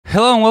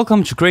Hello and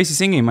welcome to Crazy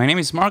Singing. My name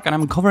is Mark and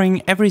I'm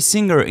covering every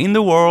singer in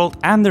the world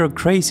and their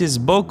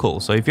craziest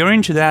vocals. So if you're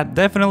into that,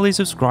 definitely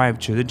subscribe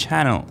to the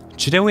channel.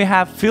 Today we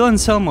have Phil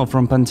Anselmo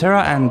from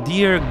Pantera, and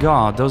dear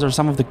God, those are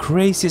some of the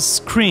craziest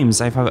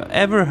screams I've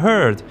ever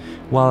heard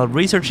while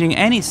researching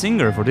any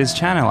singer for this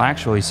channel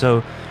actually,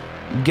 so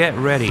get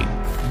ready.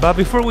 But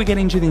before we get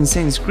into the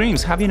insane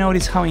screams, have you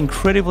noticed how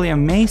incredibly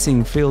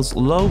amazing Phil's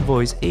low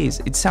voice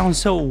is? It sounds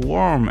so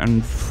warm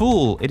and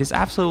full, it is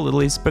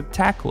absolutely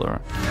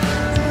spectacular.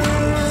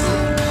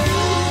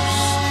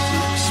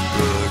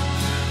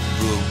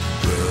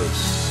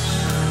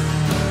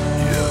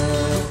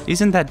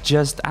 Isn't that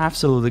just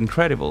absolutely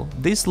incredible?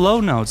 These low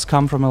notes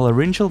come from a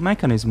laryngeal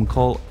mechanism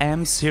called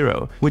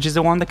M0, which is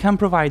the one that can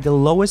provide the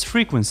lowest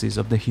frequencies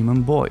of the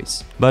human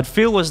voice. But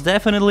Phil was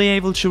definitely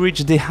able to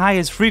reach the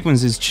highest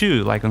frequencies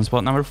too, like on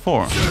spot number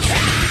 4.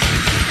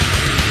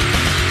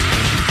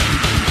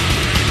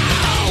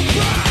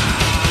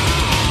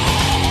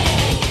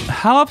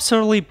 How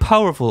absurdly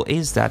powerful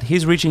is that?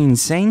 He's reaching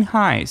insane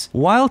highs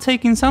while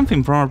taking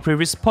something from our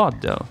previous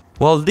spot though.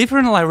 While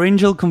different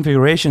laryngeal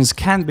configurations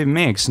can be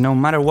mixed no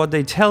matter what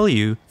they tell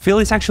you, Phil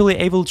is actually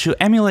able to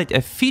emulate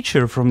a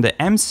feature from the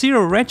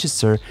M0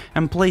 register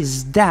and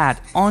place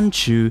that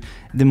onto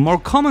the more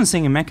common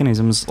singing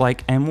mechanisms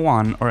like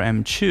M1 or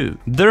M2,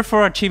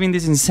 therefore achieving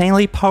these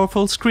insanely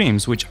powerful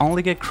screams which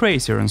only get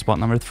crazier on spot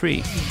number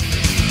 3.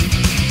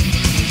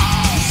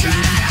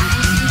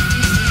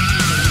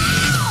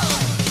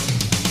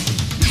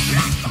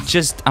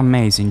 Just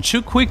amazing.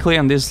 Too quickly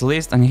on this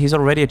list and he's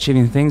already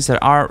achieving things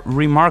that are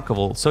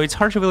remarkable, so it's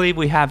hard to believe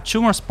we have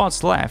 2 more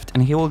spots left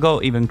and he will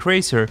go even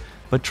crazier,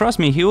 but trust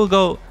me, he will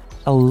go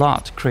a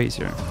lot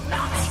crazier.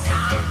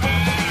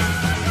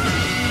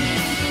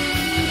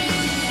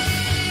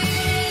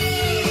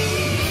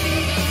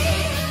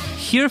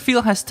 Here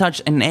Phil has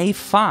touched an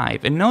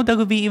A5, and note that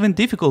would be even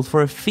difficult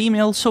for a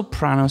female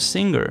soprano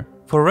singer.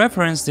 For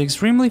reference, the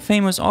extremely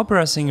famous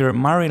opera singer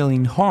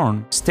Marilyn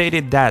Horne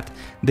stated that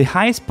the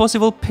highest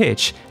possible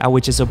pitch at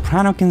which a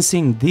soprano can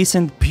sing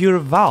decent pure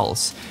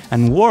vowels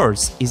and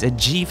words is a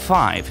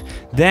G5,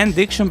 then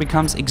diction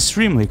becomes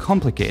extremely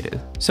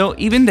complicated. So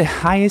even the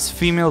highest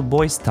female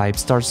voice type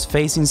starts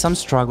facing some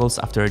struggles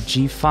after a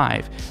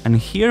G5, and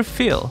here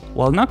Phil,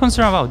 while not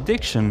concerned about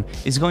diction,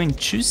 is going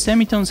 2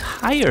 semitones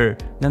higher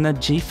than a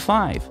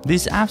G5.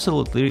 This is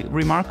absolutely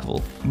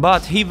remarkable.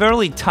 But he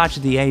barely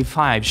touched the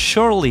A5,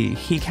 surely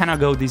he cannot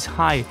go this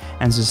high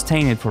and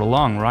sustain it for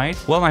long, right?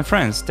 Well, my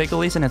friends, take a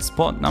listen at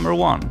spot number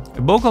 1.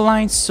 A vocal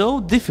line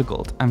so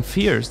difficult and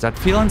fierce that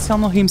Phil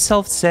Anselmo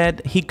himself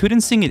said he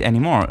couldn't sing it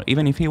anymore,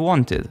 even if he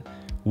wanted,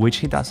 which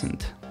he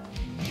doesn't.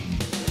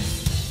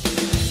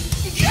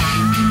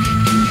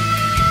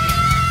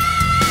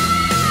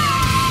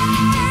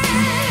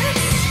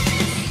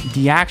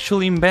 The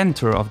actual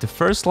inventor of the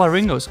first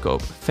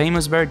laryngoscope,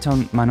 famous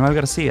baritone Manuel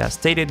Garcia,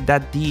 stated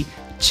that the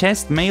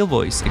chest male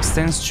voice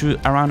extends to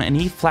around an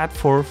E-flat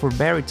 4 for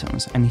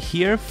baritones, and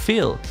here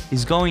Phil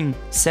is going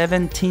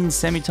 17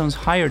 semitones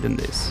higher than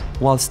this,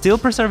 while still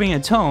preserving a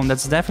tone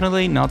that's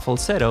definitely not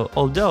falsetto,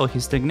 although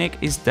his technique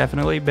is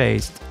definitely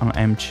based on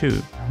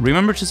M2.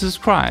 Remember to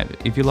subscribe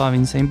if you love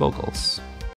insane vocals.